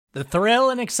The thrill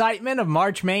and excitement of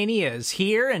March Mania is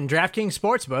here, and DraftKings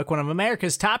Sportsbook, one of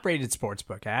America's top-rated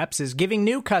sportsbook apps, is giving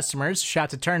new customers a shot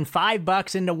to turn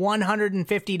 $5 into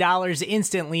 $150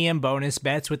 instantly in bonus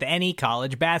bets with any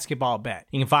college basketball bet.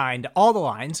 You can find all the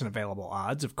lines and available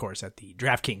odds, of course, at the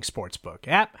DraftKings Sportsbook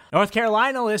app. North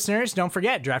Carolina listeners, don't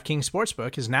forget, DraftKings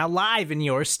Sportsbook is now live in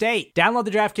your state. Download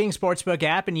the DraftKings Sportsbook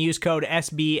app and use code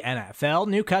SBNFL.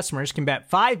 New customers can bet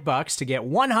 $5 to get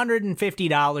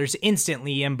 $150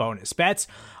 instantly in bonus bets,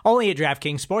 only at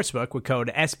DraftKings Sportsbook with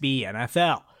code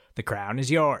SBNFL. The crown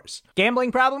is yours.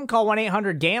 Gambling problem? Call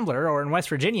 1-800-GAMBLER, or in West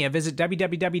Virginia, visit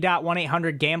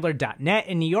www.1800gambler.net.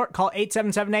 In New York, call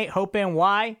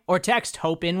 877-8-HOPE-NY or text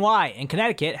HOPE-NY. In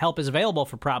Connecticut, help is available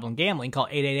for problem gambling. Call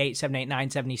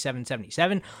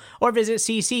 888-789-7777 or visit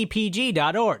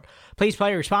ccpg.org. Please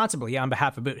play responsibly on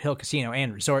behalf of Boot Hill Casino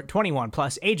and Resort. 21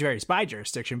 plus, age varies by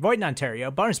jurisdiction. Void in Ontario.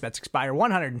 Bonus bets expire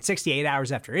 168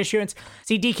 hours after issuance.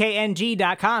 See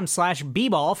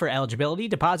dkng.com/bball for eligibility,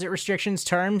 deposit restrictions,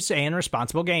 terms, and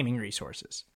responsible gaming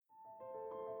resources.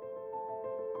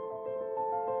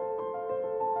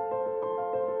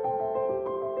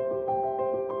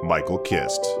 Michael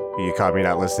Kist. You caught me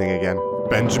not listening again?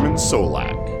 Benjamin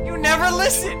Solak. You never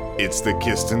listen! It's the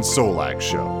Kist and Solak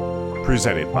Show.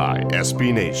 Presented by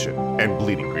SB Nation and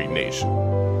Bleeding Green Nation.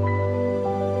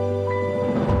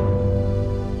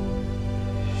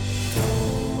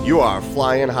 You are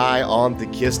flying high on the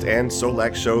Kist and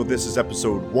Solak Show. This is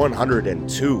episode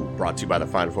 102, brought to you by the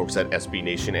fine folks at SB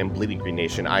Nation and Bleeding Green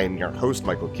Nation. I am your host,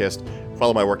 Michael Kist.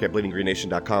 Follow my work at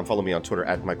bleedinggreennation.com. Follow me on Twitter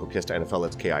at Michael Kist NFL.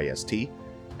 That's KIST.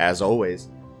 As always,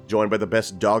 joined by the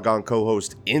best doggone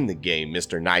co-host in the game,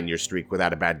 Mr. 9-Year Streak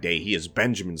Without a Bad Day. He is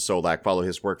Benjamin Solak. Follow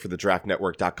his work for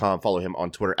thedraftnetwork.com. Follow him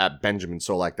on Twitter at Benjamin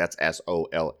Solak. That's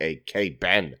SOLAK.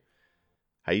 Ben,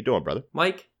 how you doing, brother?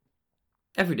 Mike,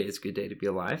 every day is a good day to be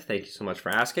alive. Thank you so much for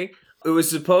asking. It was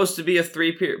supposed to be a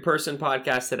three-person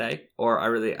podcast today, or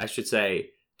I should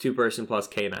say two-person plus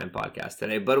K9 podcast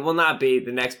today, but it will not be.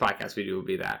 The next podcast we do will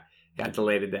be that. Got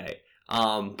delayed a day.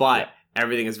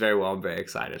 Everything is very well. I'm very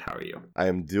excited. How are you? I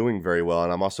am doing very well,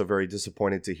 and I'm also very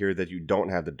disappointed to hear that you don't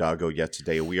have the doggo yet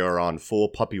today. We are on full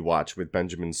puppy watch with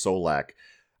Benjamin Solak.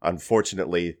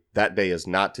 Unfortunately, that day is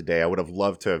not today. I would have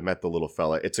loved to have met the little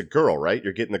fella. It's a girl, right?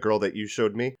 You're getting the girl that you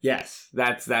showed me? Yes,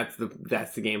 that's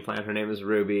the game plan. Her name is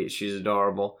Ruby. She's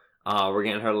adorable. We're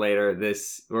getting her later.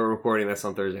 We're recording this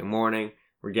on Thursday morning.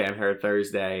 We're getting her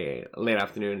Thursday late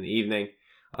afternoon and evening.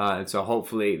 And so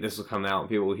hopefully this will come out.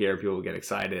 People will hear. People will get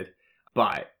excited.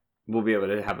 But we'll be able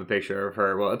to have a picture of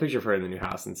her in the new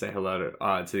house and say hello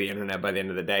to the internet by the end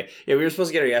of the day. Yeah, we were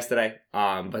supposed to get her yesterday,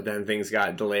 but then things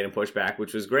got delayed and pushed back,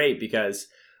 which was great because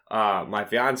my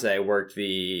fiance worked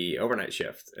the overnight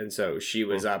shift, and so she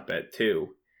was up at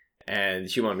 2, and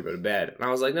she wanted to go to bed. And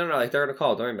I was like, no, they're going to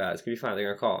call. Don't worry about it. It's going to be fine. They're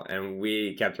going to call. And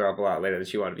we kept her up a lot later than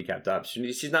she wanted to be kept up.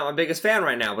 She's not my biggest fan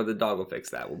right now, but the dog will fix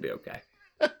that. We'll be okay.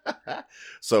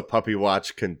 So puppy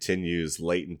watch continues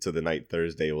late into the night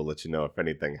Thursday. We'll let you know if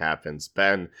anything happens.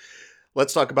 Ben,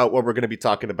 let's talk about what we're going to be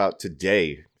talking about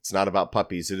today. It's not about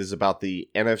puppies. It is about the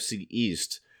NFC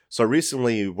East. So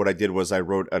recently what I did was I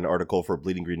wrote an article for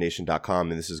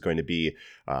bleedinggreennation.com, and this is going to be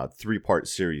a 3-part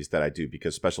series that I do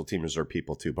because special teamers are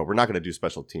people too, but we're not going to do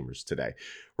special teamers today.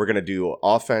 We're going to do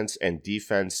offense and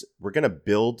defense. We're going to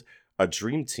build a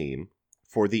dream team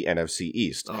for the NFC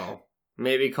East. Oh.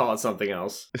 Maybe call it something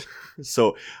else.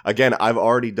 So, again, I've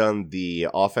already done the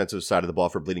offensive side of the ball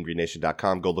for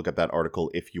bleedinggreennation.com. Go look at that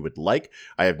article if you would like.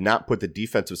 I have not put the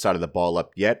defensive side of the ball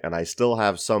up yet, and I still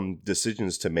have some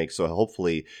decisions to make. So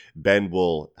hopefully Ben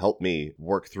will help me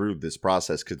work through this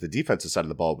process because the defensive side of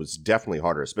the ball was definitely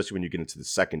harder, especially when you get into the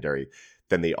secondary,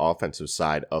 than the offensive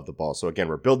side of the ball. So again,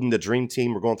 we're building the dream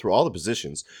team. We're going through all the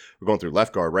positions. We're going through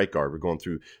left guard, right guard. We're going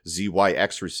through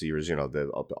ZYX receivers,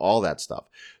 all that stuff.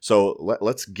 So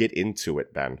let's get into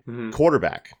it, Ben. Mm-hmm.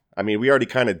 Quarterback. I mean, we already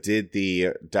kind of did the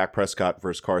Dak Prescott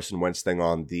versus Carson Wentz thing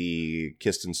on the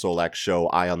Kist and Solak Show,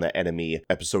 Eye on the Enemy,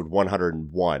 episode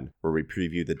 101, where we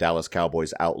previewed the Dallas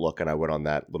Cowboys outlook, and I went on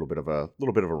that little bit of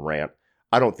a rant.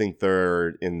 I don't think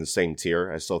they're in the same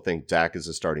tier. I still think Dak is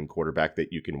a starting quarterback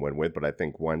that you can win with, but I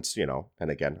think Wentz,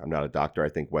 and again, I'm not a doctor, I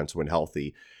think Wentz, when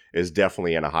healthy, is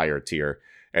definitely in a higher tier.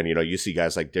 And, you see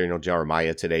guys like Daniel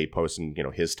Jeremiah today posting,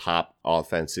 his top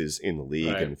offenses in the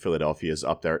league, right. And Philadelphia is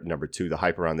up there at number 2. The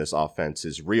hype around this offense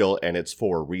is real, and it's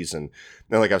for a reason.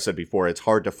 And like I've said before, it's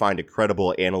hard to find a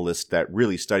credible analyst that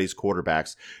really studies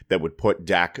quarterbacks that would put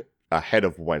Dak ahead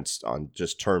of Wentz on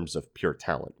just terms of pure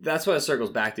talent. That's what it circles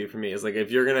back to for me. Is like,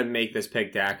 if you're going to make this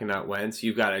pick Dak and not Wentz,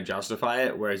 you've got to justify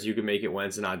it. Whereas you can make it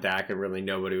Wentz and not Dak, and really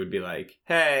nobody would be like,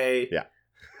 hey. Yeah.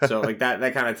 So like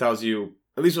that kind of tells you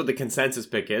at least what the consensus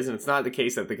pick is. And it's not the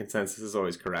case that the consensus is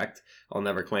always correct. I'll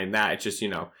never claim that. It's just,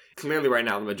 clearly right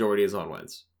now the majority is on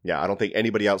Wentz. Yeah, I don't think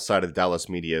anybody outside of the Dallas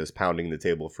media is pounding the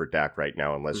table for Dak right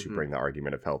now unless you bring the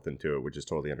argument of health into it, which is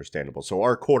totally understandable. So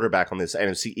our quarterback on this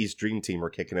NFC East Dream Team,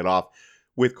 we're kicking it off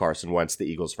with Carson Wentz, the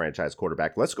Eagles franchise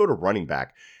quarterback. Let's go to running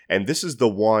back. And this is the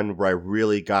one where I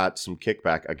really got some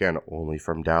kickback, again, only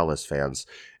from Dallas fans.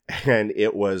 And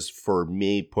it was for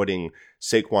me putting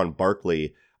Saquon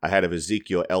Barkley ahead of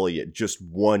Ezekiel Elliott just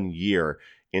 1 year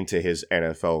into his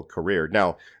NFL career.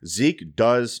 Now, Zeke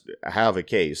does have a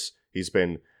case. He's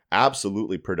been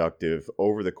absolutely productive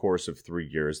over the course of 3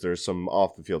 years. There's some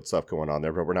off the field stuff going on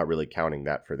there, but we're not really counting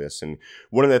that for this. And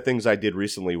one of the things I did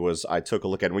recently was I took a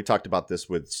look at, and we talked about this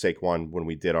with Saquon when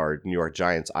we did our New York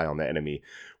Giants Eye on the Enemy,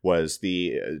 was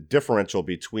the differential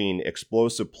between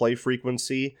explosive play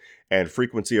frequency and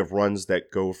frequency of runs that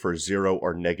go for 0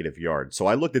 or negative yards. So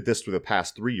I looked at this for the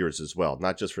past 3 years as well,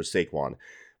 not just for Saquon.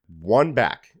 One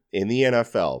back in the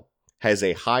NFL has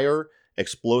a higher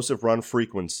explosive run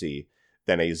frequency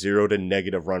than a 0 to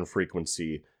negative run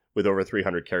frequency with over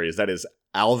 300 carries. That is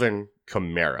Alvin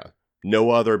Kamara. No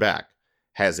other back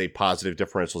has a positive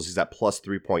differential. He's at plus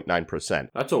 3.9%.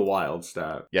 That's a wild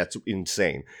stat. Yeah, it's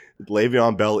insane.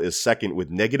 Le'Veon Bell is second with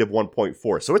negative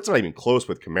 1.4. So it's not even close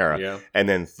with Kamara. Yeah. And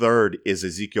then third is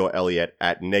Ezekiel Elliott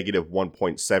at negative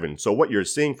 1.7. So what you're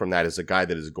seeing from that is a guy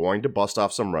that is going to bust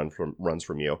off some runs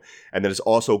from you, and that is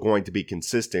also going to be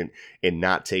consistent in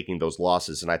not taking those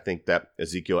losses. And I think that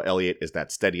Ezekiel Elliott is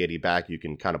that steady Eddie back. You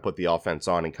can kind of put the offense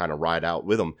on and kind of ride out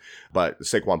with him. But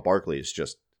Saquon Barkley is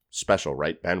just special,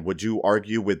 right, Ben? Would you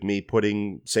argue with me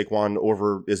putting Saquon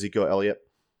over Ezekiel Elliott?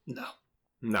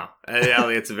 No.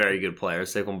 Elliott's a very good player.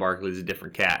 Saquon Barkley's a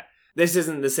different cat. This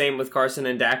isn't the same with Carson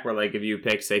and Dak, where if you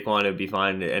pick Saquon, it would be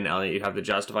fine, and Elliott, you'd have to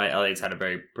justify. Elliott's had a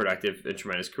very productive and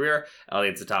tremendous career.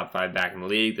 Elliott's a top 5 back in the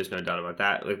league. There's no doubt about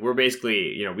that. We're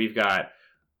basically, we've got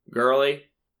Gurley,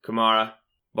 Kamara,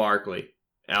 Barkley,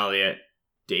 Elliott,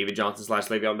 David Johnson /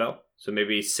 Le'Veon Bell. So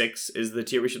maybe 6 is the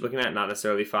tier we should be looking at, not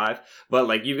necessarily 5.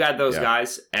 But you've got those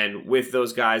guys, and with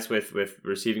those guys with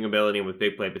receiving ability and with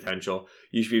big play potential,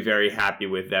 you should be very happy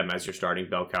with them as your starting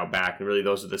bell cow back. And really,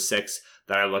 those are the 6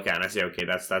 that I look at and I say, okay,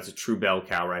 that's a true bell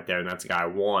cow right there, and that's a guy I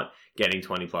want getting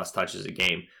 20 plus touches a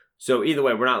game. So either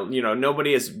way, we're not,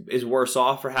 nobody is worse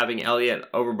off for having Elliott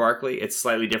over Barkley. It's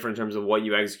slightly different in terms of what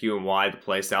you execute and why. The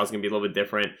play style is going to be a little bit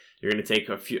different. You're going to take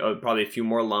probably a few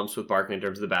more lumps with Barkley in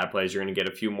terms of the bad plays. You're going to get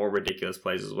a few more ridiculous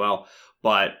plays as well.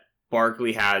 But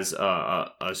Barkley has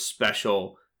a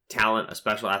special talent, a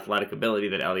special athletic ability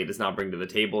that Elliott does not bring to the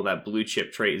table. That blue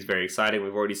chip trait is very exciting.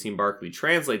 We've already seen Barkley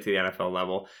translate to the NFL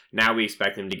level. Now we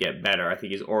expect him to get better. I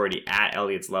think he's already at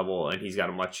Elliott's level, and he's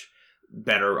got a much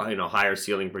better, higher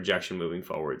ceiling projection moving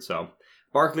forward. So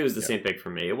Barkley was the same pick for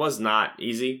me. It was not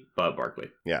easy, but Barkley.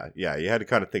 Yeah, you had to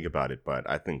kind of think about it, but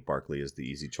I think Barkley is the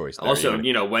easy choice there. Also,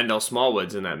 Wendell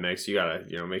Smallwood's in that mix. You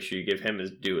gotta, make sure you give him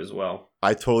his due as well.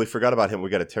 I totally forgot about him. We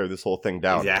got to tear this whole thing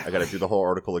down. Exactly. I got to do the whole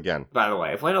article again. By the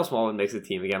way, if Wendell Smallwood makes the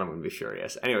team again, I'm gonna be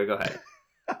furious. Anyway, go ahead.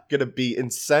 I'm gonna be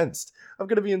incensed.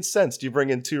 You bring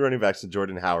in 2 running backs, and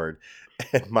Jordan Howard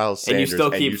and Miles Sanders, and you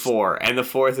still keep 4, and the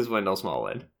 4th is Wendell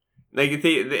Smallwood.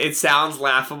 It sounds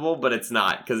laughable, but it's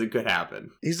not, because it could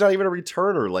happen. He's not even a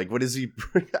returner. What does he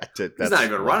bring? He's not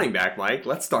even a running back, Mike.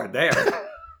 Let's start there.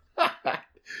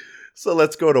 So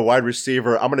let's go to wide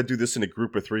receiver. I'm going to do this in a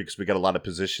group of 3 because we got a lot of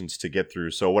positions to get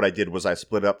through. So what I did was I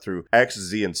split it up through X,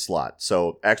 Z, and slot.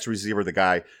 So X receiver, the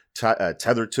guy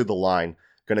tethered to the line,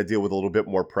 going to deal with a little bit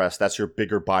more press. That's your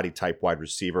bigger body type wide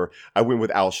receiver. I went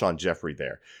with Alshon Jeffrey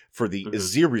there. For the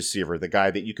Z receiver, the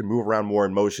guy that you can move around more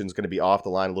in motion, is going to be off the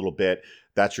line a little bit.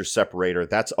 That's your separator.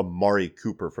 That's Amari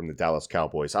Cooper from the Dallas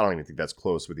Cowboys. I don't even think that's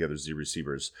close with the other Z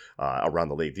receivers around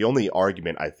the league. The only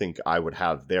argument I think I would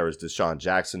have there is Deshaun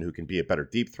Jackson, who can be a better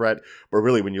deep threat. But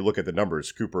really, when you look at the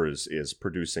numbers, Cooper is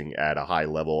producing at a high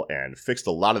level and fixed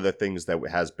a lot of the things that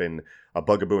has been a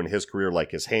bugaboo in his career,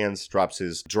 like his hands, drops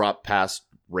his drop pass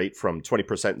rate from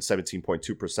 20% and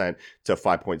 17.2% to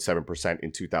 5.7%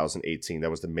 in 2018.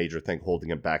 That was the major thing holding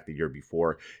him back the year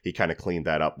before. He kind of cleaned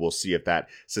that up. We'll see if that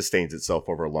sustains itself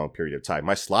over a long period of time.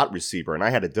 My slot receiver, and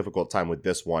I had a difficult time with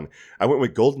this one, I went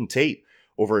with Golden Tate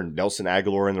over Nelson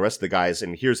Aguilar and the rest of the guys.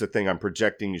 And here's the thing, I'm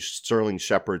projecting Sterling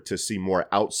Shepard to see more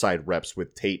outside reps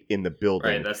with Tate in the building.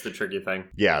 Right, that's the tricky thing.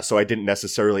 Yeah, so I didn't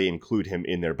necessarily include him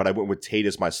in there, but I went with Tate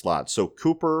as my slot. So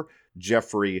Cooper,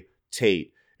 Jeffrey,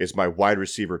 Tate is my wide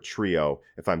receiver trio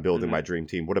if I'm building my dream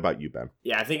team. What about you, Ben?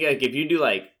 Yeah, I think if you do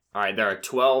all right, there are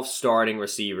 12 starting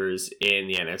receivers in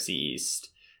the NFC East.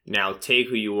 Now take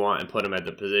who you want and put them at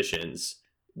the positions.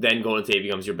 Then Golden Tate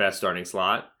becomes your best starting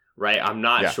slot. right? I'm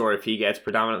not sure if he gets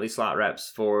predominantly slot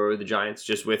reps for the Giants,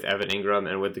 just with Evan Ingram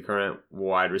and with the current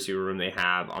wide receiver room they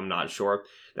have. I'm not sure.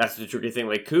 That's the tricky thing.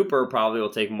 Like, Cooper probably will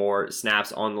take more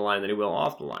snaps on the line than he will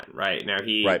off the line, right? Now,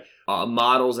 he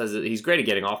models he's great at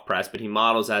getting off press, but he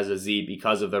models as a Z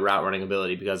because of the route running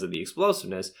ability, because of the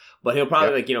explosiveness. But he'll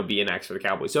probably be an X for the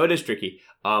Cowboys. So it is tricky.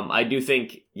 I do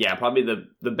think, probably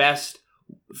the best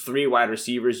 3 wide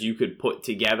receivers you could put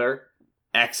together,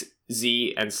 X,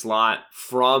 Z, and slot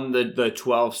from the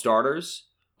 12 starters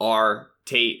are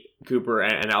Tate, Cooper,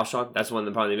 and Alshon. That's one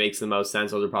that probably makes the most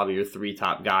sense. Those are probably your 3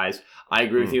 top guys. I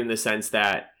agree with you in the sense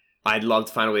that I'd love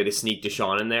to find a way to sneak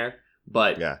Deshaun in there,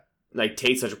 but like,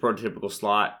 Tate's such a prototypical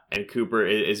slot, and Cooper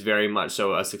is very much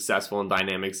so a successful and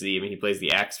dynamic Z. I mean, he plays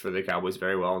the X for the Cowboys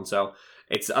very well, and so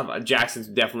it's Jackson's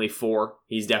definitely 4.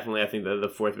 He's definitely, I think,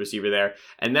 the 4th receiver there,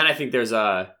 and then I think there's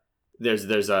a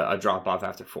drop off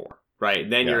after 4, right?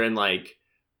 Then you're in like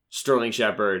Sterling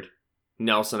Shepard,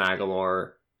 Nelson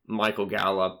Aguilar, Michael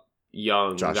Gallup,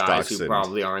 young Josh guys Doctson, who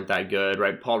probably aren't that good,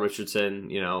 right? Paul Richardson,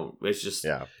 it's just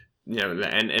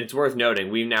and it's worth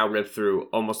noting, we've now ripped through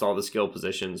almost all the skill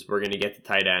positions. We're going to get to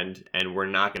tight end, and we're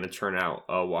not going to turn out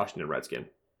a Washington Redskin.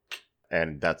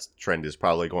 And that trend is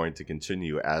probably going to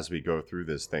continue as we go through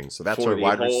this thing. So that's for our the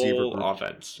wide whole receiver group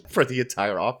offense. for the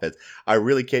entire offense. I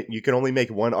really can't. You can only make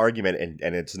one argument,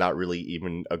 and it's not really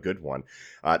even a good one.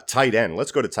 Tight end.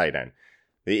 Let's go to tight end.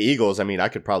 The Eagles. I mean, I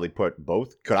could probably put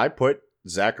both. Could I put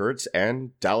Zach Ertz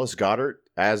and Dallas Goedert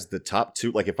as the top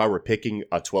 2? Like, if I were picking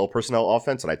a 12 personnel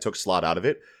offense and I took slot out of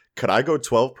it, could I go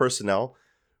 12 personnel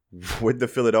with the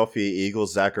Philadelphia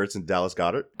Eagles, Zach Ertz, and Dallas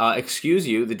Goedert? Excuse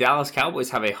you, the Dallas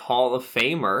Cowboys have a Hall of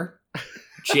Famer,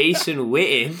 Jason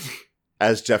Witten.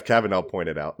 As Jeff Kavanaugh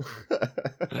pointed out.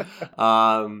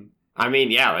 I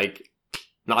mean, like,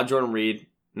 not Jordan Reed,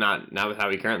 not with how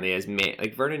he currently is.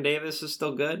 Like, Vernon Davis is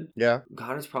still good. Yeah.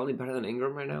 Goddard's probably better than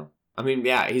Ingram right now. I mean,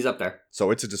 he's up there.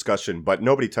 So it's a discussion, but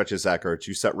nobody touches Zach Ertz.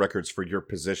 You set records for your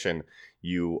position.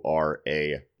 You are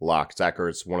a lock. Zach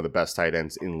Ertz, one of the best tight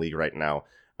ends in the league right now,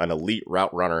 an elite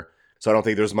route runner. So I don't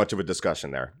think there's much of a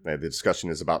discussion there. The discussion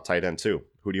is about tight end too.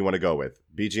 Who do you want to go with?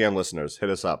 BGN listeners, hit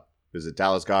us up. Is it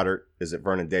Dallas Goedert? Is it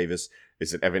Vernon Davis?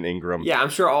 Is it Evan Ingram? Yeah, I'm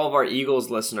sure all of our Eagles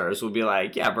listeners will be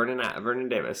like, Vernon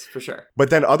Davis, for sure.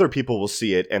 But then other people will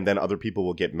see it, and then other people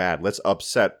will get mad. Let's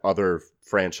upset other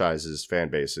franchises' fan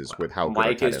bases with how good our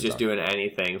Mike tight is ends just are. doing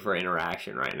anything for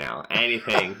interaction right now.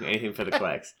 Anything for the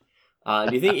clicks.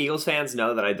 Do you think Eagles fans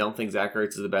know that I don't think Zach Ertz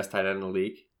is the best tight end in the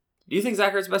league? Do you think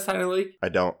Zach Ertz is the best tight end in the league? I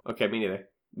don't. Okay, me neither.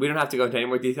 We don't have to go into any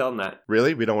more detail than that.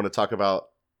 Really? We don't want to talk about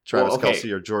Travis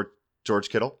Kelce or George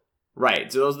Kittle?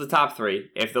 Right. So those are the top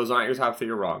 3. If those aren't your top 3,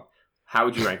 you're wrong. How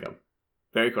would you rank them?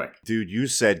 Very quick. Dude, you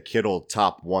said Kittle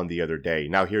top 1 the other day.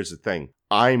 Now, here's the thing.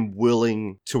 I'm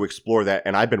willing to explore that,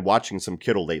 and I've been watching some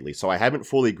Kittle lately, so I haven't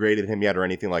fully graded him yet or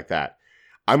anything like that.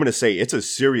 I'm going to say it's a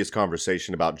serious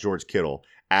conversation about George Kittle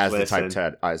as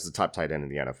the top tight end in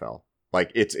the NFL.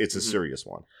 Like, it's a serious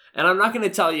one. And I'm not going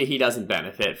to tell you he doesn't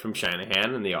benefit from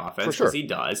Shanahan in the offense, because sure. he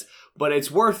does. But it's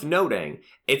worth noting,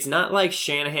 it's not like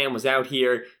Shanahan was out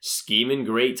here scheming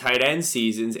great tight end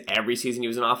seasons every season he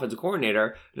was an offensive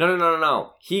coordinator.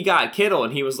 No. He got Kittle,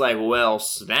 and he was like, well,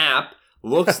 snap.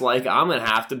 Looks like I'm going to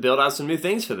have to build out some new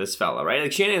things for this fella, right?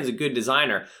 Like, Shanahan's a good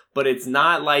designer, but it's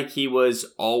not like he was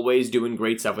always doing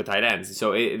great stuff with tight ends.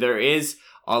 So there is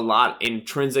a lot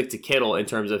intrinsic to Kittle in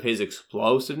terms of his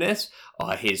explosiveness,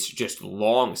 his just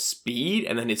long speed,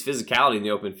 and then his physicality in the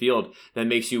open field that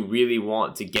makes you really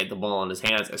want to get the ball in his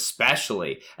hands,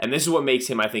 especially. And this is what makes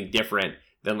him, I think, different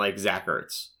than like Zach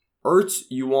Ertz. Ertz,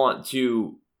 you want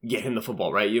to get him the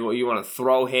football, right? You want to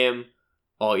throw him.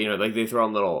 Like they throw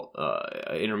him little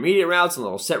intermediate routes and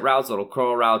little set routes, little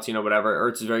curl routes,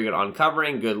 whatever. Ertz is very good on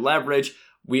covering, good leverage.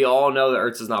 We all know that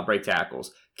Ertz does not break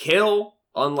tackles. Kittle,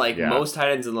 unlike most tight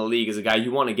ends in the league, is a guy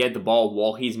you want to get the ball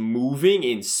while he's moving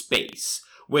in space,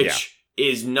 which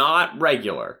is not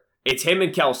regular. It's him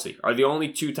and Kelce are the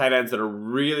only 2 tight ends that are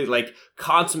really like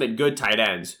consummate good tight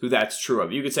ends who that's true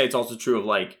of. You could say it's also true of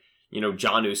like,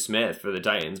 Jonnu Smith for the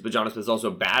Titans, but Jonnu Smith's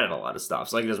also bad at a lot of stuff,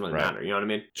 so like it doesn't really matter, you know what I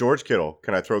mean? George Kittle,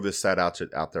 can I throw this stat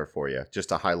out there for you, just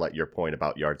to highlight your point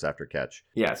about yards after catch?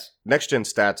 Yes. Next Gen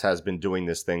Stats has been doing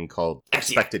this thing called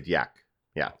expected yak.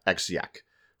 Yeah, XYAC.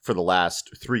 For the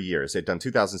last 3 years. They've done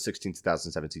 2016,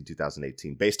 2017,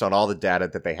 2018. Based on all the data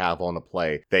that they have on the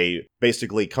play, they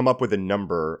basically come up with a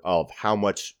number of how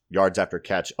much yards after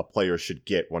catch a player should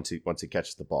get once he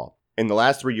catches the ball. In the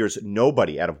last 3 years,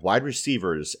 nobody out of wide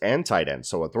receivers and tight ends,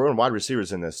 so I'll throw in wide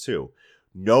receivers in this too,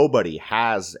 nobody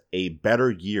has a better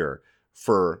year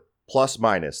for plus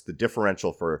minus the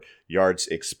differential for yards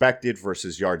expected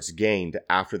versus yards gained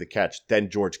after the catch, then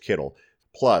George Kittle,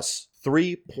 plus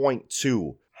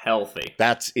 3.2. Healthy.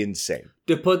 That's insane.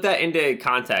 To put that into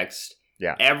context,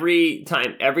 Yeah. every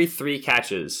 3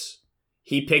 catches,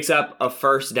 he picks up a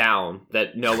first down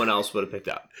that no one else would have picked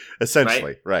up.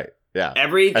 Essentially, right. Yeah.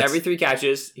 Every 3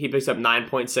 catches, he picks up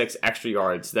 9.6 extra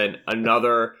yards than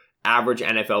another average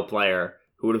NFL player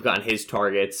who would have gotten his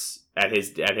targets at his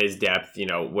depth,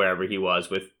 wherever he was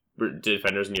with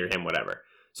defenders near him, whatever.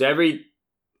 So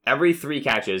every 3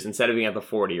 catches, instead of being at the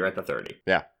 40, you're at the 30.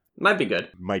 Yeah. Might be good.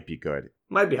 Might be good.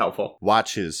 Might be helpful.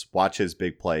 Watch his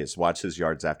big plays. Watch his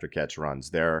yards after catch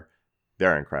runs. They're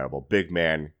incredible. Big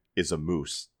man is a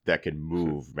moose that can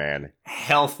move, man.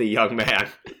 Healthy young man.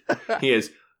 He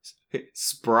is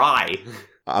spry.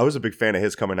 I was a big fan of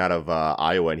his coming out of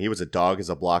Iowa, and he was a dog as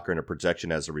a blocker and a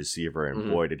projection as a receiver,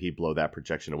 and boy, did he blow that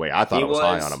projection away. I thought I was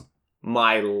high on him.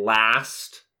 My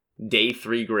last day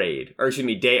 3 grade, or excuse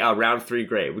me, round 3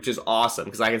 grade, which is awesome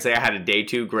because I can say I had a day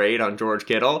 2 grade on George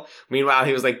Kittle. Meanwhile,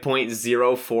 he was like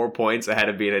 0.04 points ahead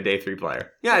of being a day 3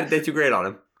 player. Yeah, I had a day 2 grade on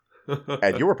him.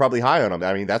 And you were probably high on him.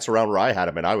 I mean, that's around where I had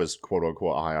him, and I was quote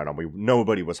unquote high on him.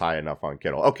 Nobody was high enough on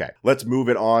Kittle. Okay, let's move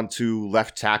it on to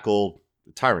left tackle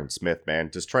Tyron Smith, man.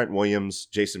 Does Trent Williams,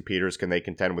 Jason Peters, can they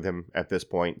contend with him at this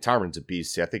point? Tyron's a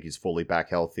beast. I think he's fully back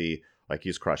healthy. Like,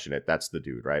 he's crushing it. That's the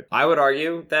dude, right? I would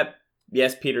argue that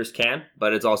yes, Peters can,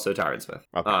 but it's also Tyron Smith.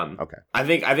 Okay. I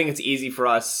think it's easy for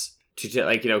us to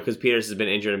because Peters has been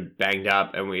injured and banged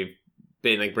up, and we've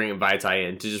been bringing Vaitai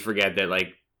in to just forget that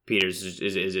Peters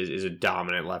is a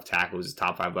dominant left tackle. He's a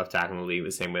top 5 left tackle in the league,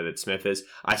 the same way that Smith is.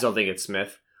 I still think it's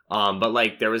Smith.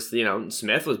 But there was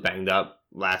Smith was banged up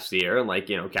last year,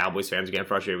 and Cowboys fans are getting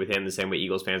frustrated with him the same way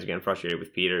Eagles fans are getting frustrated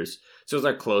with Peters. So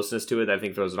it's closeness to it that I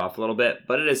think throws it off a little bit,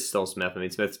 but it is still Smith. I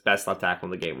mean, Smith's best left tackle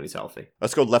in the game when he's healthy.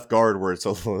 Let's go left guard where it's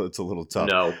a little tough.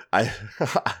 No.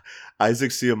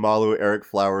 Isaac Seumalo, Eric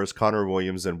Flowers, Connor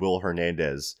Williams, and Will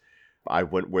Hernandez. I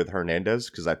went with Hernandez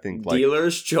because I think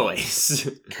dealer's choice.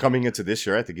 Coming into this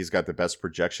year, I think he's got the best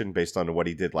projection based on what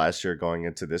he did last year going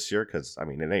into this year. Because I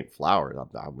mean, it ain't Flowers.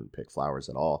 I wouldn't pick Flowers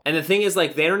at all. And the thing is, they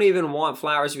don't even want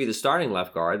Flowers to be the starting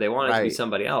left guard. They want it to be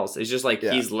somebody else. It's just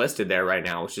he's listed there right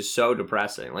now, which is so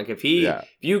depressing. If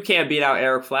you can't beat out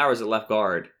Eric Flowers at left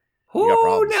guard,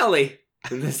 whoo, Nelly,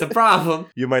 that's the problem.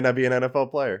 You might not be an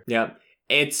NFL player. Yeah,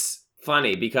 it's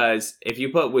funny because if you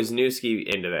put Wisniewski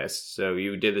into this, so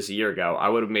you did this a year ago, I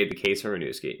would have made the case for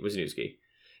Wisniewski.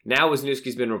 Now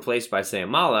Wisniewski's been replaced by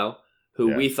Seumalo,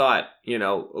 who we thought, a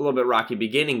little bit rocky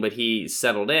beginning, but he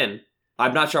settled in.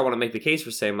 I'm not sure I want to make the case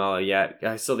for Seumalo yet.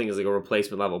 I still think he's a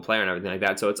replacement level player and everything like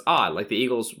that. So it's odd. The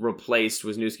Eagles replaced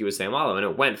Wisniewski with Seumalo, and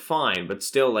it went fine, but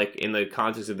still, in the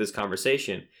context of this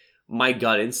conversation, my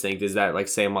gut instinct is that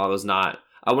Seumalo's not.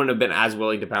 I wouldn't have been as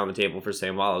willing to pound the table for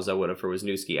Seumalo as I would have for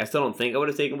Wisniewski. I still don't think I would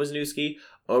have taken Wisniewski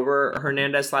over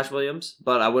Hernandez/Williams,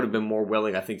 but I would have been more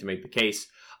willing, I think, to make the case.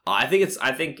 I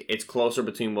think it's closer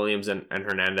between Williams and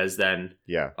Hernandez than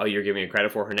you're giving it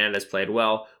credit for. Hernandez played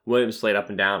well. Williams played up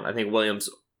and down. I think Williams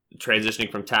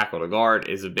transitioning from tackle to guard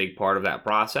is a big part of that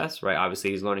process, right? Obviously,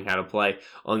 he's learning how to play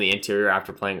on the interior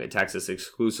after playing at Texas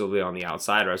exclusively on the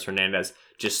outside, whereas Hernandez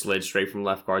just slid straight from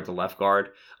left guard to left guard.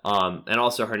 And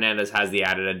also Hernandez has the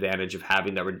added advantage of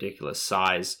having that ridiculous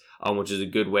size, which is a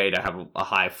good way to have a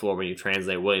high floor when you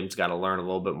translate. Williams got to learn a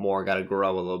little bit more, got to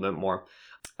grow a little bit more.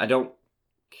 I don't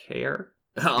care.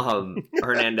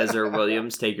 Hernandez or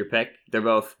Williams, take your pick. They're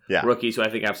both rookies who I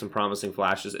think have some promising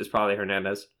flashes. It's probably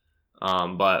Hernandez.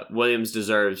 But Williams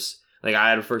deserves, I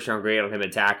had a first round grade on him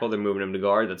at tackle. They're moving him to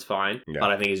guard. That's fine. Yeah. But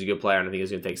I think he's a good player, and I think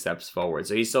he's going to take steps forward.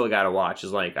 So he's still a guy to watch.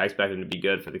 I expect him to be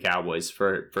good for the Cowboys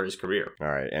for his career. All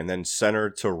right. And then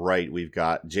center to right, we've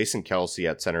got Jason Kelce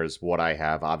at center is what I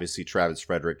have. Obviously, Travis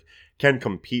Frederick can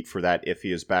compete for that if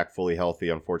he is back fully healthy.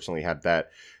 Unfortunately, had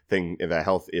that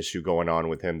health issue going on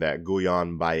with him, that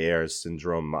Guillain-Barré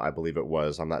syndrome, I believe it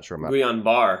was. I'm not sure.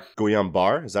 Guillain-Barré.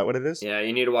 Guillain-Barré? Is that what it is? Yeah,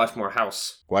 you need to watch more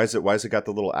House. Why is it got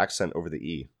the little accent over the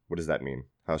E? What does that mean?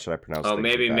 How should I pronounce it? Oh,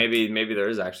 maybe there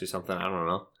is actually something. I don't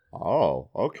know. Oh,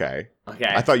 okay.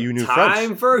 Okay. I thought you knew French.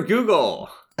 Time for Google.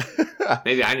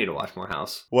 Maybe I need to watch more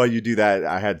House. Well, you do that.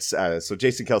 I had so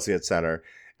Jason Kelce at center.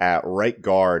 At right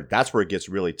guard, that's where it gets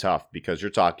really tough because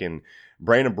you're talking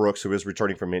Brandon Brooks, who is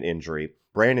returning from an injury,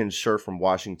 Brandon Scherf from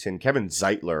Washington, Kevin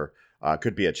Zeitler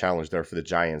could be a challenge there for the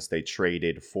Giants. They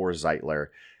traded for Zeitler.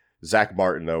 Zach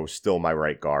Martin, though, still my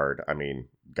right guard. I mean,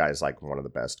 guy's one of the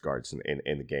best guards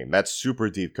in the game. That's super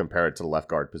deep compared to the left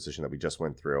guard position that we just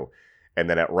went through. And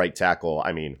then at right tackle,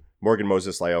 I mean, Morgan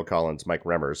Moses, La'el Collins, Mike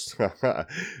Remmers.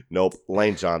 Nope.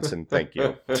 Lane Johnson, thank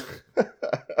you.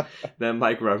 Then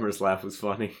Mike Rubmer's laugh was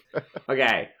funny.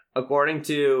 Okay, according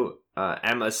to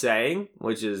Emma Saying,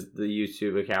 which is the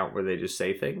YouTube account where they just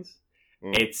say things,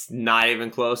 it's not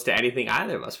even close to anything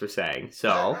either of us were saying.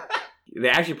 So they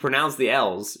actually pronounced the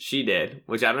L's. She did,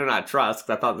 which I do not trust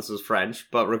because I thought this was French.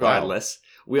 But regardless,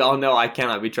 we all know I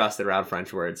cannot be trusted around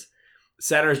French words.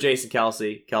 Center is Jason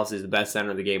Kelce. Kelce's the best center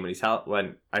of the game when he's healthy.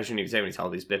 I shouldn't even say when he's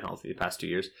healthy. He's been healthy the past 2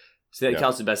 years. So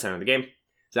Kelce's the best center of the game.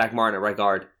 Zach Martin at right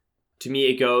guard. To me,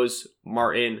 it goes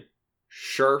Martin,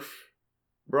 Scherf,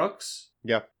 Brooks.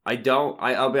 Yeah. I'll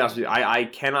be honest with you. I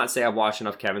cannot say I've watched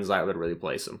enough Kevin Zeitler to really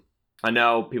place him. I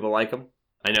know people like him.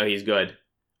 I know he's good.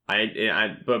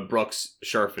 But Brooks,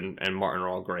 Scherf, and Martin are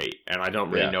all great. And I don't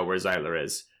really know where Zeitler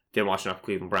is. Didn't watch enough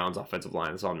Cleveland Browns offensive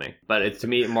line. That's on me. But to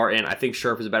me, Martin, I think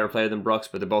Scherf is a better player than Brooks,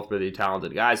 but they're both really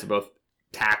talented guys. They're both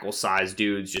tackle-sized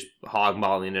dudes, just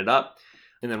hog-mollying it up.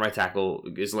 And then right tackle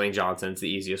is Lane Johnson. It's the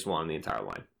easiest one on the entire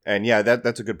line. And yeah,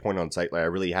 that's a good point on Zeitler. I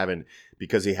really haven't,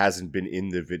 because he hasn't been in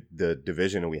the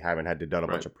division and we haven't had to done a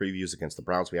bunch of previews against the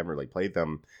Browns. We haven't really played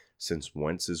them since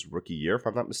Wentz's rookie year, if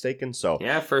I'm not mistaken. So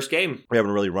yeah, first game. We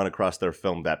haven't really run across their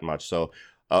film that much. So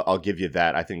I'll give you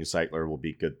that. I think Zeitler will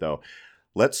be good, though.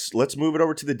 Let's move it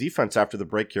over to the defense after the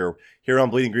break here on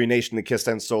Bleeding Green Nation, the Kist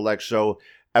and Solak Show,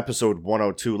 episode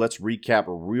 102. Let's recap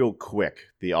real quick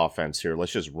the offense here.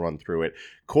 Let's just run through it.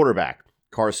 Quarterback,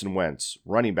 Carson Wentz.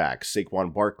 Running back,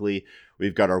 Saquon Barkley.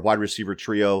 We've got our wide receiver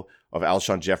trio of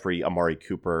Alshon Jeffrey, Amari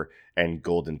Cooper, and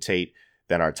Golden Tate.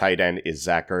 Then our tight end is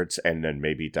Zach Ertz, and then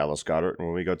maybe Dallas Goedert.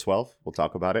 When we go 12, we'll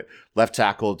talk about it. Left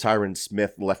tackle, Tyron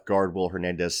Smith. Left guard, Will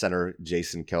Hernandez. Center,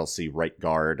 Jason Kelce. Right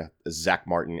guard, Zach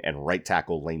Martin. And right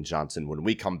tackle, Lane Johnson. When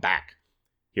we come back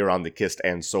here on the Kist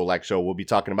and Solak Show, we'll be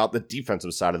talking about the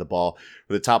defensive side of the ball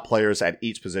with the top players at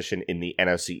each position in the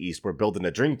NFC East. We're building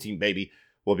a dream team, baby.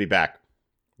 We'll be back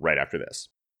right after this.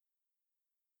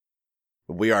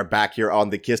 We are back here on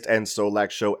the Kist and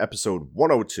Solak Show, episode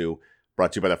 102.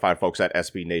 Brought to you by the fine folks at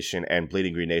SB Nation and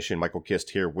Bleeding Green Nation. Michael Kist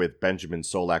here with Benjamin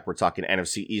Solak. We're talking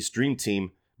NFC East Dream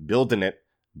Team, building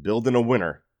a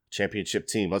winner, championship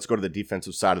team. Let's go to the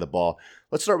defensive side of the ball.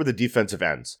 Let's start with the defensive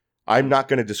ends. I'm not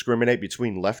going to discriminate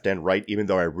between left and right, even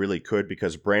though I really could,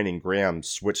 because Brandon Graham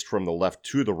switched from the left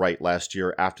to the right last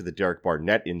year after the Derek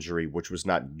Barnett injury, which was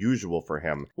not usual for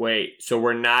him. Wait, so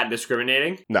we're not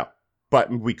discriminating? No. But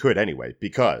we could anyway,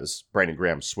 because Brandon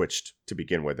Graham switched to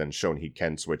begin with and shown he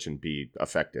can switch and be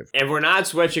effective. If we're not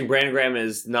switching, Brandon Graham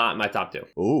is not my top two.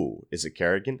 Ooh, is it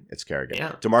Kerrigan? It's Kerrigan.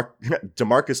 Yeah.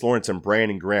 DeMarcus Lawrence and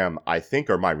Brandon Graham, I think,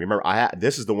 are mine. Remember,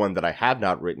 this is the one that I have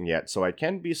not written yet, so I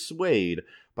can be swayed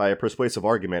by a persuasive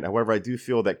argument. However, I do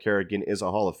feel that Kerrigan is a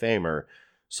Hall of Famer,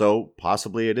 so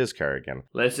possibly it is Kerrigan.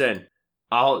 Listen,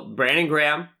 Brandon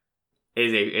Graham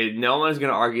is no one's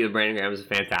going to argue that Brandon Graham is a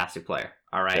fantastic player.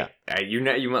 All right. Yeah.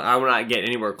 I will not get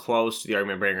anywhere close to the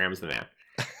argument Brandon Graham is the man.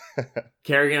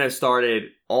 Kerrigan has started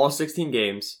all 16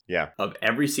 games of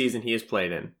every season he has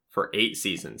played in for 8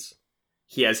 seasons.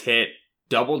 He has hit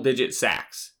double-digit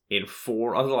sacks in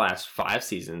 4 of the last 5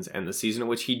 seasons, and the season in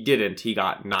which he didn't, he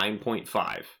got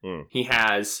 9.5. He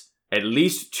has at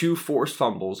least 2 forced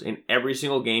fumbles in every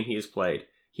single game he has played.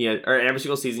 Or every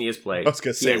single season he has played. I was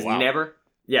going to say, wow.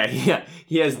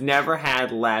 He has never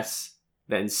had less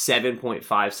than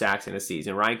 7.5 sacks in a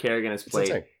season. Ryan Kerrigan has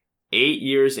played 8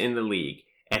 years in the league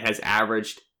and has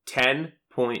averaged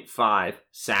 10.5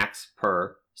 sacks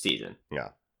per season. Yeah.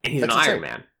 And he's an Iron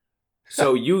Man.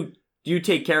 So you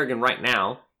take Kerrigan right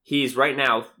now. He's going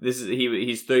to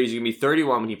be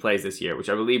 31 when he plays this year, which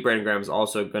I believe Brandon Graham's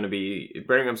also going to be.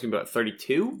 Brandon Graham's going to be about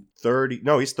 32? 30.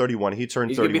 No, he's 31. He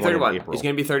turned 31 in April. He's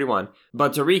going to be 31.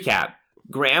 But to recap,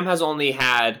 Graham has only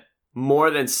had more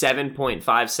than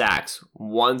 7.5 sacks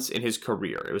once in his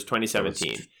career. It was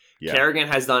 2017. Kerrigan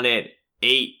has done it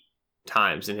 8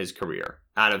 times in his career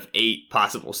out of 8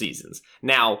 possible seasons.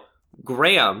 Now,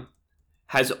 Graham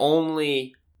has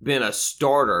only been a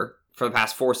starter for the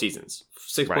past 4 seasons.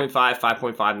 6.5,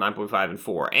 5.5, 9.5, and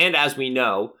 4. And as we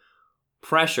know,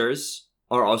 pressures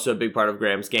are also a big part of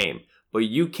Graham's game. But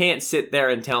you can't sit there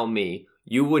and tell me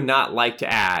you would not like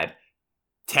to add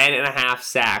 10.5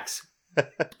 sacks.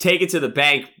 Take it to the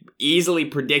bank. Easily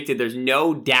predicted. There's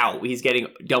no doubt he's getting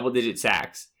double-digit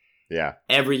sacks. Yeah.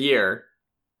 Every year,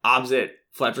 opposite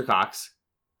Fletcher Cox.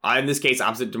 In this case,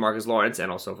 opposite DeMarcus Lawrence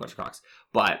and also Fletcher Cox.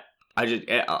 But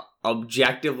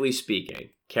objectively speaking,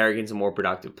 Kerrigan's a more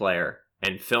productive player.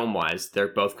 And film-wise,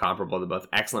 they're both comparable. They're both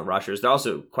excellent rushers. They're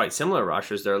also quite similar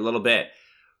rushers. They're a little bit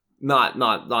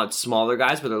not smaller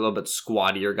guys, but they're a little bit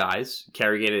squattier guys.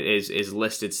 Kerrigan is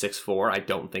listed 6'4". I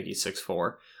don't think he's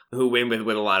 6'4". who win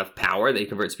with a lot of power. They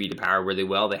convert speed to power really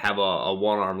well. They have a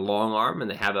one-arm long arm, and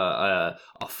they have a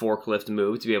forklift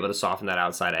move to be able to soften that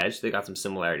outside edge. They got some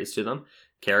similarities to them.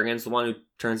 Kerrigan's the one who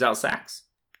turns out sacks.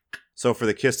 So for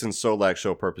the Kist and Solak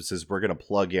show purposes, we're going to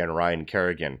plug in Ryan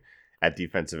Kerrigan at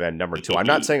defensive end number 2. I'm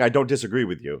not saying I don't disagree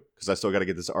with you, because I still got to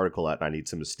get this article out and I need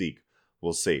some mystique.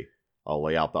 We'll see. I'll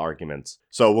lay out the arguments.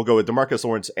 So we'll go with DeMarcus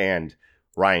Lawrence and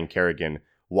Ryan Kerrigan.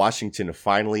 Washington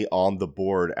finally on the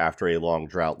board after a long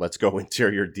drought. Let's go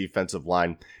interior defensive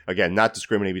line. Again, not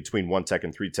discriminating between 1-tech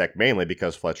and 3-tech, mainly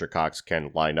because Fletcher Cox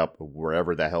can line up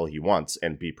wherever the hell he wants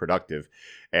and be productive.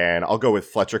 And I'll go with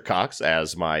Fletcher Cox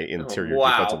as my interior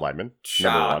defensive lineman.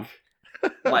 Shock. Number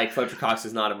 1. Like, Fletcher Cox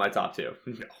is not in my top 2.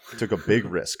 No. Took a big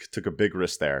risk.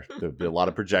 There. There'll be a lot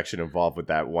of projection involved with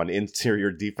that one.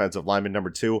 Interior defensive lineman number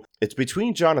 2. It's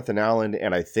between Jonathan Allen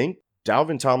and I think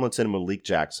Dalvin Tomlinson and Malik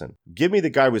Jackson. Give me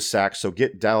the guy with sacks, so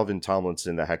get Dalvin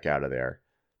Tomlinson the heck out of there.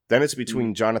 Then it's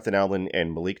between Jonathan Allen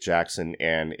and Malik Jackson,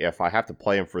 and if I have to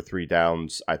play him for 3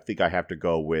 downs, I think I have to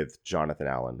go with Jonathan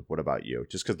Allen. What about you?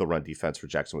 Just because the run defense for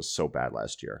Jackson was so bad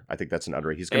last year. I think that's an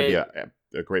underrated. He's going to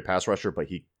be a great pass rusher, but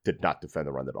he did not defend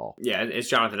the run at all. Yeah, it's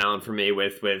Jonathan Allen for me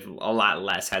with a lot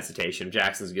less hesitation.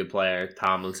 Jackson's a good player.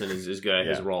 Tomlinson is good at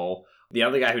his role. The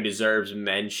other guy who deserves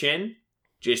mention,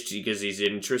 just because he's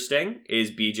interesting,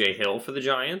 is BJ Hill for the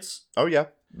Giants. Oh, yeah.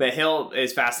 But Hill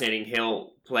is fascinating.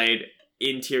 Hill played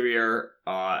interior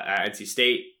at NC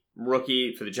State,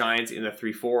 rookie for the Giants in the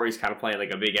 3-4. He's kind of playing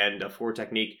like a big end, a 4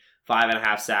 technique,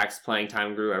 5.5 sacks, playing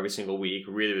time grew every single week.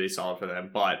 Really, really solid for them.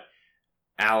 But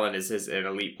Allen is an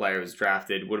elite player who was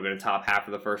drafted, would have been a top half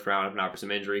of the first round if not for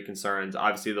some injury concerns.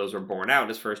 Obviously, those were borne out in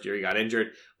his first year. He got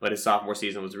injured, but his sophomore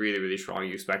season was really, really strong.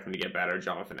 You expect him to get better.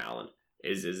 Jonathan Allen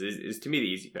is to me the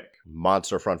easy pick.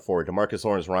 Monster front 4. DeMarcus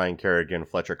Lawrence, Ryan Kerrigan,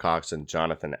 Fletcher Cox, and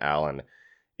Jonathan Allen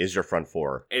is your front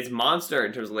 4. It's monster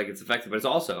in terms of like it's effective, but it's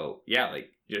also like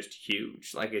just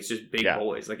huge. Like it's just big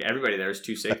boys. Like everybody there is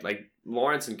 260. Like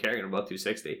Lawrence and Kerrigan are both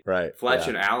 260. Right. Fletcher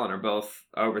and Allen are both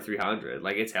over 300.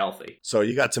 Like it's healthy. So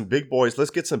you got some big boys. Let's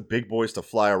get some big boys to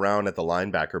fly around at the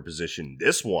linebacker position.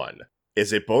 This one.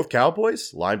 Is it both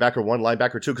Cowboys? Linebacker 1,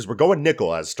 linebacker 2? Because we're going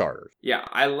nickel as starters. Yeah,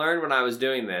 I learned when I was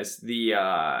doing this, the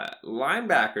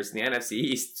linebackers in the NFC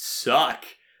East suck.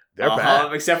 They're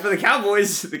bad. Except for the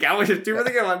Cowboys. The Cowboys have 2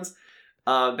 really good ones.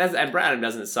 And Bradham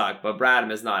doesn't suck, but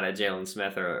Bradham is not at Jalen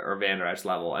Smith or Van Der Esch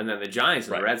level. And then the Giants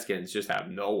and the Redskins just have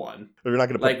no one. You're not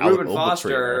going to put like Reuben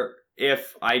Foster,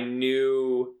 if I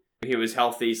knew he was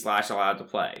healthy / allowed to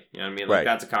play. You know what I mean? Like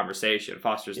that's a conversation.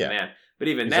 Foster's the man. But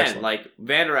even then, excellent. Like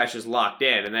Van Der Esch is locked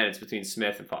in, and then it's between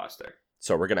Smith and Foster.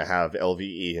 So we're going to have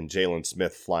LVE and Jalen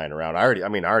Smith flying around. I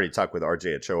already talked with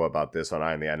RJ Ochoa about this on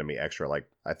I Am the Enemy Extra. Like,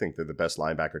 I think they're the best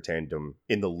linebacker tandem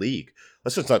in the league.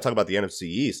 Let's just not talk about the NFC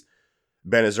East.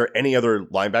 Ben, is there any other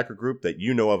linebacker group that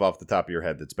you know of off the top of your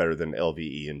head that's better than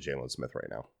LVE and Jalen Smith right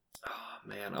now? Oh,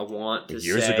 man, I want to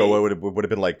Years ago, it would have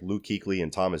been like Luke Kuechly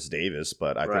and Thomas Davis,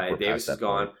 but I think we're Davis past that is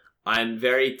gone. point. I'm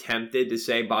very tempted to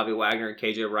say Bobby Wagner and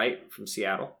KJ Wright from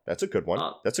Seattle. That's a good one.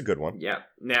 That's a good one. Yeah.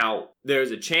 Now, there's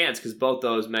a chance, because both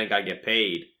those men got to get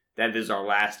paid, that this is our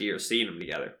last year seeing them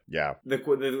together. Yeah.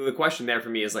 The question there for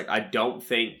me is, like, I don't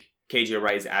think KJ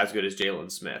Wright is as good as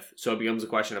Jalen Smith. So it becomes a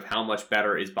question of how much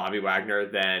better is Bobby Wagner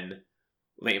than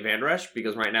Leighton Van Der Esch?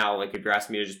 Because right now, like, if you're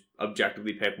asking me to just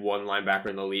objectively pick one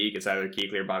linebacker in the league, it's either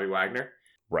Kuechly or Bobby Wagner.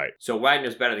 Right. So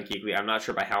Wagner's better than Kuechly. I'm not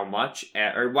sure by how much.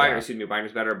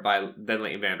 Wagner's better than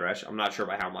Leighton Van Der Esch. I'm not sure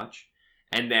by how much.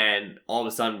 And then all of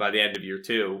a sudden, by the end of year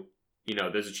 2,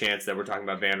 there's a chance that we're talking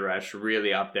about Van Der Esch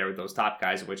really up there with those top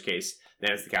guys, in which case,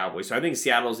 then it's the Cowboys. So I think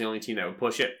Seattle's the only team that would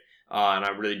push it. And I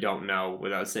really don't know,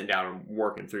 without sitting down and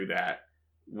working through that,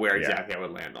 where exactly I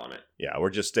would land on it. Yeah, we're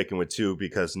just sticking with 2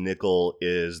 because nickel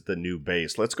is the new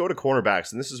base. Let's go to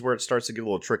cornerbacks, and this is where it starts to get a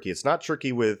little tricky. It's not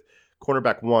tricky with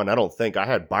cornerback 1, I don't think. I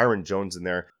had Byron Jones in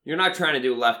there. You're not trying to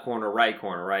do left corner,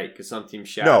 right? Because some teams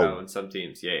shadow and some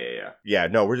teams, Yeah,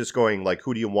 no, we're just going, like,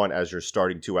 who do you want as your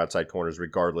starting 2 outside corners,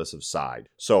 regardless of side?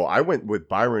 So I went with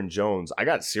Byron Jones. I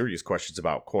got serious questions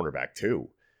about cornerback 2.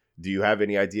 Do you have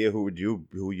any idea who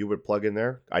you would plug in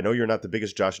there? I know you're not the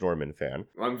biggest Josh Norman fan.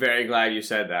 I'm very glad you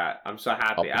said that. I'm so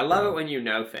happy. I love it when you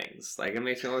know things. Like, it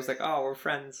makes me always like, oh, we're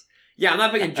friends. Yeah, I'm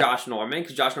not picking Josh Norman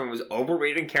because Josh Norman was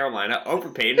overrated in Carolina,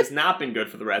 overpaid, and has not been good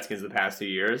for the Redskins the past 2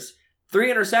 years.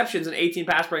 3 interceptions and 18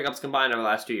 pass breakups combined over the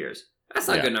last 2 years. That's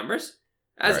not good numbers.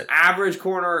 That's average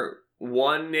corner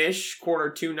 1-ish, corner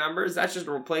 2 numbers. That's just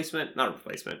a replacement. Not a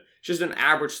replacement. Just an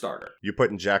average starter. You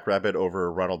putting Jack Rabbit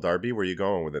over Ronald Darby? Where are you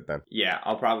going with it then? Yeah,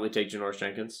 I'll probably take Janoris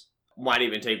Jenkins. Might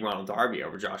even take Ronald Darby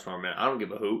over Josh Norman. I don't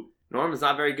give a hoot. Norman's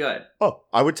not very good. Oh,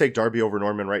 I would take Darby over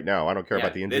Norman right now. I don't care Yeah,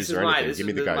 about the injuries this or is my- anything. this Give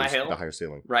me is- the this is my guys hill. with the higher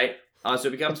ceiling. Right? So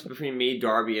it becomes between me,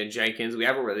 Darby, and Jenkins. We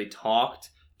haven't really talked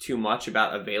too much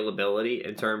about availability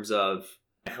in terms of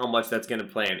how much that's going to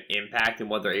play an impact and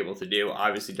what they're able to do.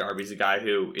 Obviously, Darby's a guy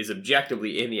who is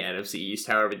objectively in the NFC East.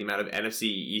 However, the amount of NFC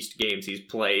East games he's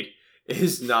played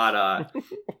is not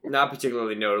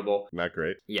particularly notable. Not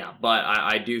great. Yeah, but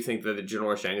I do think that the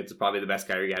Janoris Jenkins is probably the best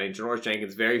guy you're getting. Janoris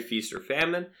Jenkins, very feast or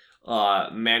famine.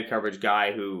 Man coverage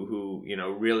guy who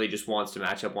really just wants to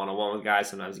match up one-on-one with guys.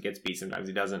 Sometimes he gets beat, sometimes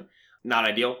he doesn't. Not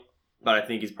ideal, but I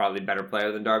think he's probably a better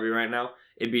player than Darby right now.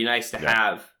 It'd be nice to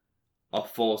have a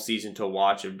full season to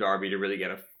watch of Darby to really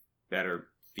get a better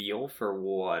feel for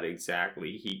what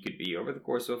exactly he could be over the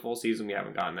course of a full season. We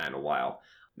haven't gotten that in a while.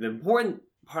 The important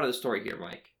part of the story here,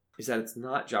 Mike, is that it's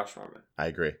not Josh Norman. I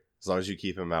agree. As long as you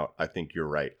keep him out, I think you're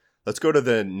right. Let's go to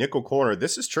the nickel corner.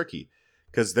 This is tricky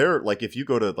because they're like, if you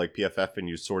go to like PFF and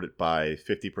you sort it by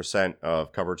 50%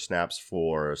 of coverage snaps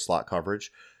for slot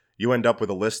coverage, you end up with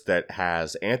a list that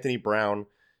has Anthony Brown,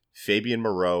 Fabian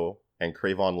Moreau, and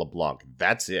Cravon LeBlanc.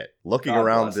 That's it. Looking God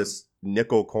around bless this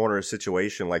nickel corner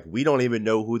situation, like we don't even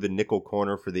know who the nickel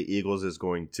corner for the Eagles is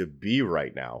going to be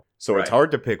right now. So it's Right.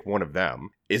 hard to pick one of them.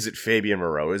 Is it Fabian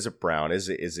Moreau? Is it Brown? Is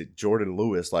it Jordan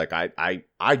Lewis? Like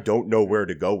I don't know where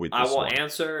to go with this I will one.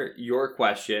 answer your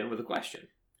question with a question.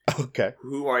 Okay.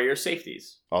 Who are your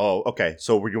safeties? Oh, okay.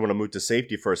 So we're going to move to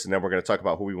safety first, and then we're going to talk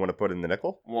about who we want to put in the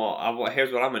nickel? Well,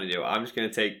 here's what I'm going to do. I'm just going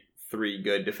to take 3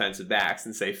 good defensive backs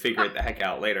and say figure it the heck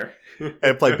out later.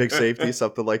 And play big safety,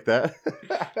 something like that?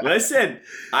 Listen,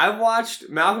 I've watched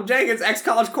Malcolm Jenkins,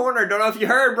 ex-college corner. Don't know if you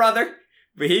heard, brother.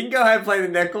 But he can go ahead and play the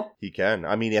nickel. He can.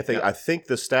 I mean, I think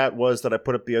the stat was that I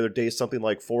put up the other day something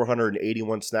like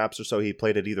 481 snaps or so. He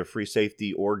played at either free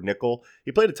safety or nickel.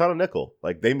 He played a ton of nickel.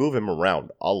 Like they move him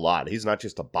around a lot. He's not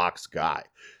just a box guy.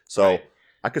 So Right.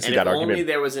 I could see And that if argument. only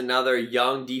there was another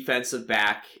young defensive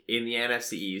back in the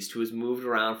NFC East who was moved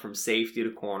around from safety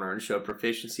to corner and showed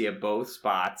proficiency at both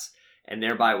spots and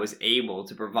thereby was able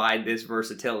to provide this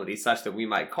versatility such that we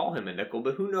might call him a nickel,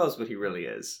 but who knows what he really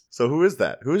is. So who is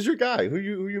that? Who's your guy? Who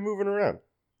you moving around?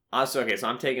 So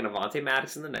I'm taking Avonte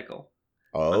Maddox in the nickel.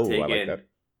 Oh, I'm I like taking that.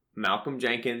 Malcolm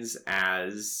Jenkins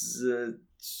as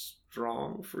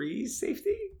strong free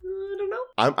safety. I don't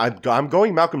know. I'm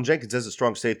going Malcolm Jenkins as a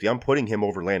strong safety. I'm putting him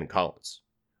over Landon Collins.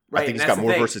 Right, I think and he's that's got the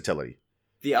more thing. versatility.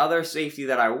 The other safety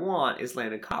that I want is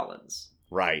Landon Collins.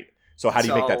 Right. So how do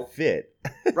you make So- that fit?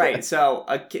 Right. So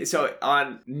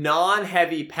on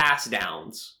non-heavy pass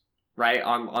downs, right,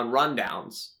 on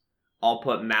rundowns, I'll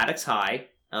put Maddox high,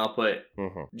 and I'll put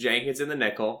Mhm. Jenkins in the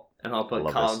nickel, and I'll I put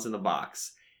love Collins this. in the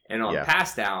box. And on Yeah.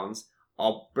 pass downs,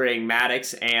 I'll bring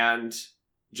Maddox and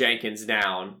Jenkins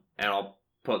down, and I'll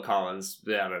put Collins,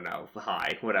 I don't know,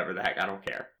 high, whatever the heck, I don't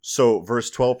care. So verse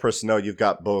 12 personnel, you've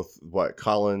got both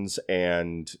Collins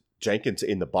and Jenkins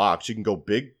in the box. You can go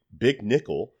big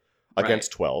nickel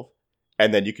against 12,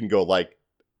 and then you can go like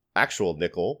actual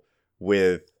nickel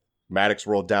with Maddox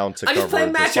rolled down to I'm cover just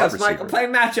playing the slot matchups, Mike. receiver. I'm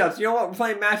playing matchups. You know what? We're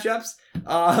playing matchups,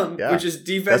 Yeah, which is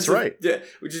defensive. that's right.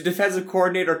 Which is defensive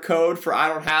coordinator code for I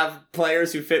don't have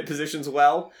players who fit positions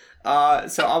well. So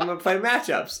I'm gonna play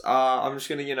matchups. I'm just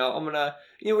gonna,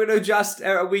 we're gonna adjust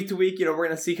week to week. We're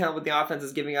gonna see kind of what the offense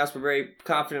is giving us. We're very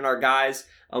confident in our guys.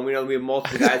 We know we have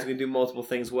multiple guys who can do multiple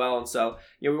things well, and so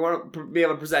we want to be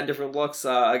able to present different looks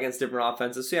against different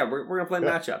offenses. So yeah, we're gonna play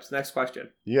Yeah. matchups. Next question.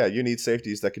 Yeah, you need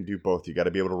safeties that can do both. You got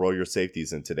to be able to roll your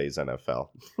safeties in today's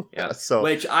NFL. Yeah. So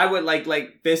Which I would like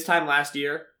this time last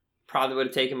year, probably would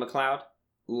have taken McLeod.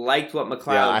 Liked what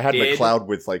McLeod yeah, I had did. McLeod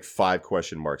with like 5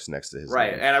 question marks next to his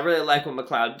Right, name. and I really like what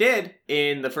McLeod did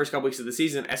in the first couple weeks of the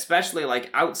season, especially like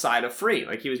outside of free.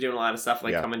 Like he was doing a lot of stuff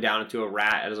like Yeah. coming down into a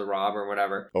rat as a robber or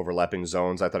whatever. Overlapping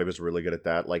zones. I thought he was really good at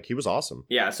that. Like he was awesome.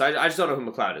 Yeah, so I just don't know who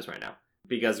McLeod is right now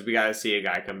because we got to see a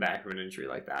guy come back from an injury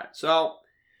like that. So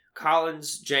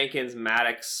Collins, Jenkins,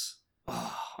 Maddox.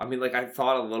 I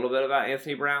thought a little bit about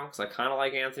Anthony Brown because I kind of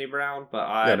like Anthony Brown, but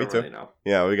I Yeah, me don't too. really know.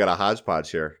 Yeah, we got a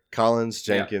hodgepodge here. Collins,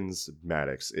 Yeah. Jenkins,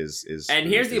 Maddox is. And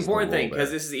here's the is important thing, role because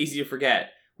there. this is easy to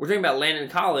forget. We're talking about Landon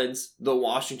Collins, the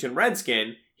Washington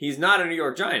Redskin. He's not a New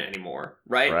York Giant anymore,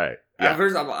 right? Right. At Yeah.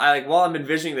 first, while I'm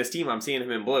envisioning this team, I'm seeing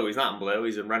him in blue. He's not in blue.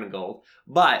 He's in red and gold.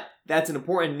 But that's an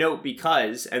important note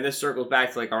because, and this circles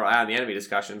back to like our Eye on the Enemy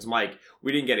discussions, Mike,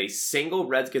 we didn't get a single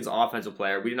Redskins offensive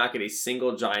player. We did not get a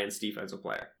single Giants defensive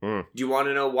player. Hmm. Do you want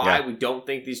to know why Yeah. we don't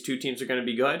think these two teams are going to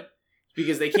be good?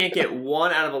 Because they can't get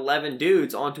 1 out of 11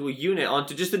 dudes onto a unit,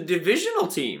 onto just a divisional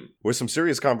team. With some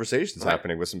serious conversations Right.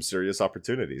 happening, with some serious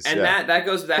opportunities. And yeah. that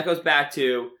goes back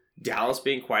to Dallas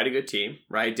being quite a good team,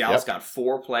 right? Dallas got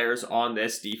 4 players on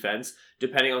this defense,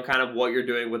 depending on kind of what you're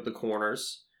doing with the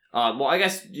corners. Well, I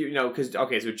guess, because,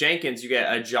 so Jenkins, you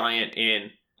get a giant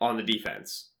in on the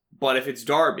defense. But if it's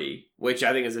Darby, which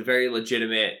I think is a very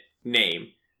legitimate name,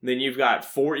 then you've got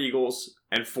 4 Eagles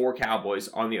and 4 Cowboys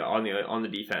on the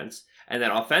defense. And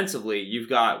then offensively, you've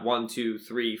got 1, 2,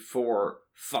 3, 4,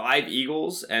 5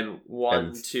 Eagles and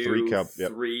 3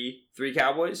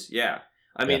 Cowboys. Yeah.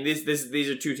 I mean, these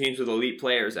are 2 teams with elite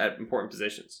players at important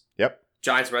positions. Yep.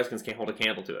 Giants Redskins can't hold a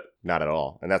candle to it. Not at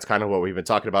all. And that's kind of what we've been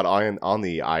talking about on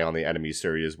the Eye on the Enemy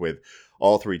series with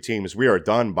all 3 teams. We are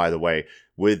done, by the way,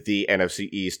 with the NFC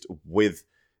East with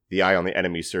the Eye on the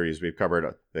Enemy series. We've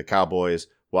covered the Cowboys,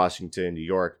 Washington, New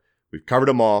York. We've covered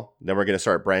them all. Then we're going to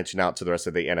start branching out to the rest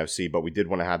of the NFC. But we did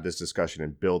want to have this discussion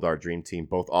and build our dream team,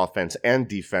 both offense and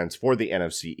defense, for the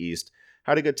NFC East.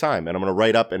 Had a good time. And I'm going to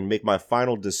write up and make my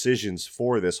final decisions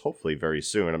for this, hopefully very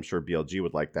soon. I'm sure BLG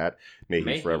would like that. May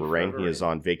he forever reign. He is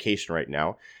on vacation right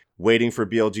now, waiting for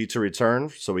BLG to return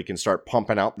so we can start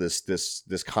pumping out this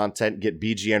content, get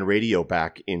BGN Radio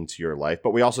back into your life.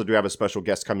 But we also do have a special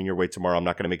guest coming your way tomorrow. I'm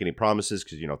not going to make any promises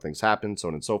because, things happen, so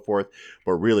on and so forth.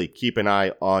 But really, keep an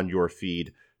eye on your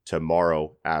feed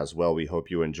tomorrow as well. We hope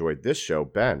you enjoyed this show.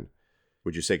 Ben,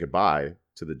 would you say goodbye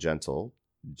to the gentle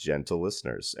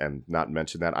listeners and not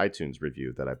mention that iTunes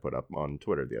review that I put up on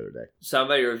Twitter the other day?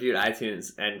 Somebody reviewed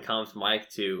iTunes and comped Mike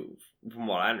to, from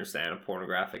what I understand, a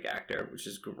pornographic actor, which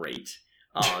is great.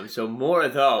 So more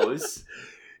of those.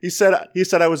 He said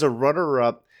I was a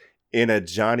runner-up in a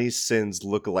Johnny Sins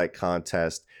lookalike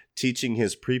contest, teaching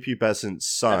his prepubescent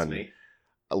son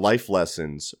life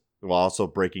lessons while also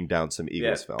breaking down some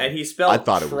Eagles film. And he spelled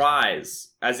tries,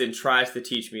 as in tries to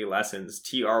teach me lessons,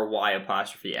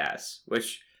 TRY''S,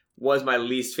 which was my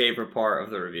least favorite part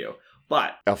of the review.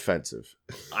 But offensive.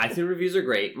 iTunes reviews are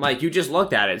great. Mike, you just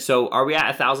looked at it. So are we at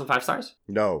 1,000 5-stars?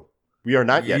 No, we are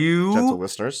not yet, gentle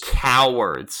listeners.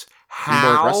 Cowards.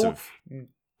 How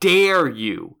dare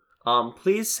you?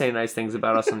 Please say nice things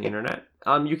about us on the internet.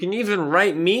 You can even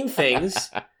write mean things.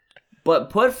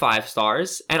 But put 5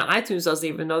 stars, and iTunes doesn't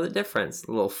even know the difference,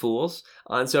 little fools.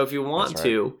 And so if you want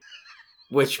to,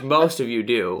 which most of you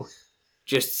do,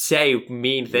 just say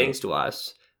mean things to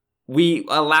us. We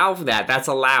allow for that. That's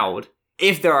allowed.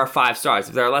 If there are 5 stars.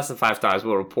 If there are less than 5 stars,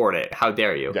 we'll report it. How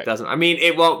dare you? Okay. Doesn't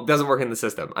work in the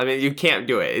system. I mean, you can't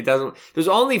do it. It doesn't. There's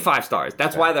only 5 stars.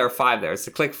 That's why there are 5 there. It's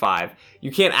to click 5. You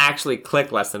can't actually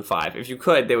click less than 5. If you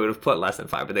could, they would have put less than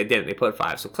 5, but they didn't. They put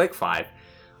 5. So click 5.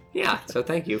 Yeah, so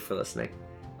thank you for listening.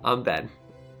 I'm Ben,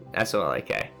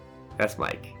 SOLAK. That's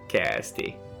Mike,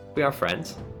 KIST. We are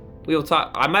friends. We will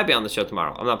talk. I might be on the show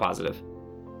tomorrow. I'm not positive.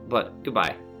 But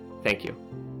goodbye. Thank you.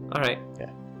 All right.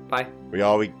 Yeah. Bye.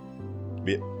 Are we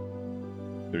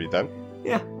done?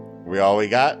 Yeah. We all we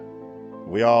got?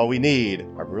 We all we need.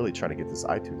 I'm really trying to get this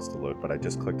iTunes to load, but I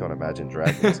just clicked on Imagine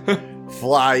Dragons.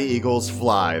 Fly, Eagles,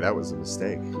 fly. That was a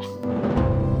mistake.